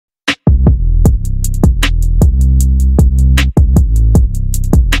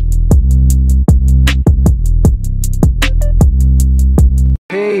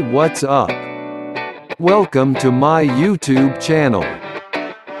what's up? Welcome to my YouTube channel.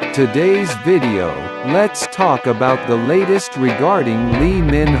 Today's video, let's talk about the latest regarding Lee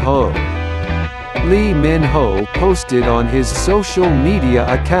Min-ho. Lee Min-ho posted on his social media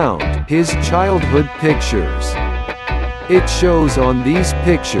account his childhood pictures. It shows on these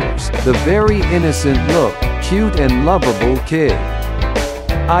pictures the very innocent look, cute and lovable kid.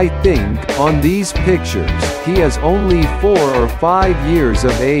 I think, on these pictures, he is only 4 or 5 years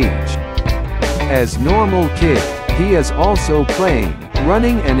of age. As normal kid, he is also playing,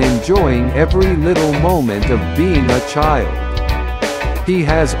 running and enjoying every little moment of being a child. He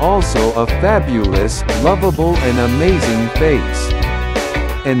has also a fabulous, lovable and amazing face.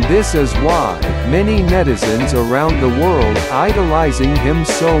 And this is why many netizens around the world idolizing him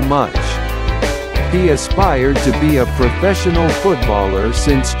so much. He aspired to be a professional footballer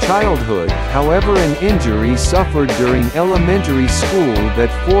since childhood, however an injury suffered during elementary school that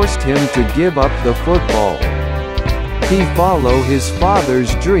forced him to give up the football. He followed his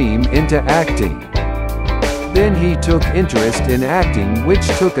father's dream into acting. Then he took interest in acting, which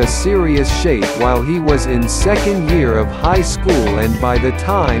took a serious shape while he was in second year of high school, and by the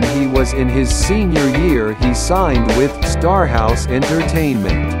time he was in his senior year he signed with Starhaus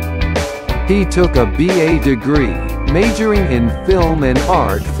Entertainment. He took a BA degree, majoring in film and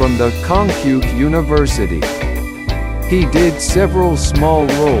art from the Konkuk University. He did several small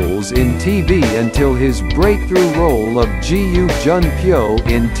roles in TV until his breakthrough role of Ji-Yu Jun-pyo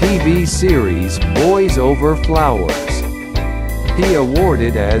in TV series Boys Over Flowers. He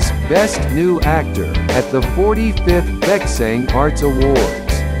awarded as Best New Actor at the 45th Baeksang Arts Awards.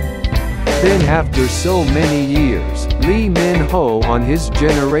 Then after so many years, Lee Min-ho on his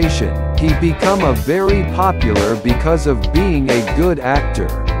generation, he become a very popular because of being a good actor.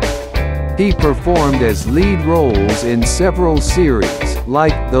 He performed as lead roles in several series,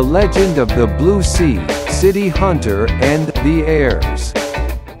 like The Legend of the Blue Sea, City Hunter, and The Heirs.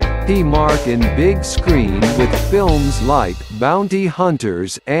 He marked in big screen with films like Bounty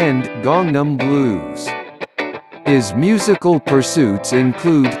Hunters and Gangnam Blues. His musical pursuits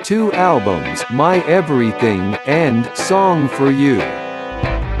include 2 albums, My Everything and Song for You.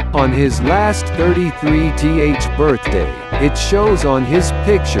 On his last 33th birthday, it shows on his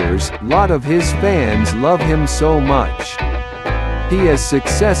pictures, lot of his fans love him so much. He is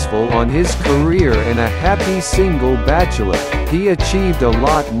successful on his career and a happy single bachelor. He achieved a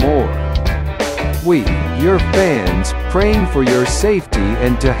lot more. We, your fans, praying for your safety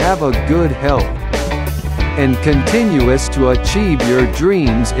and to have a good health. And continuous to achieve your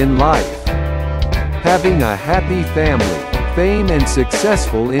dreams in life. Having a happy family, fame and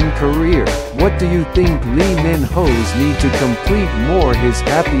successful in career. What do you think Lee Min-ho's need to complete more his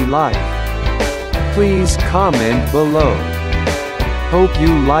happy life? Please comment below. Hope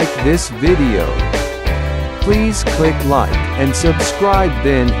you like this video. Please click like and subscribe,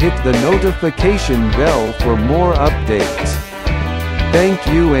 then hit the notification bell for more updates. Thank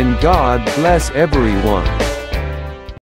you and God bless everyone.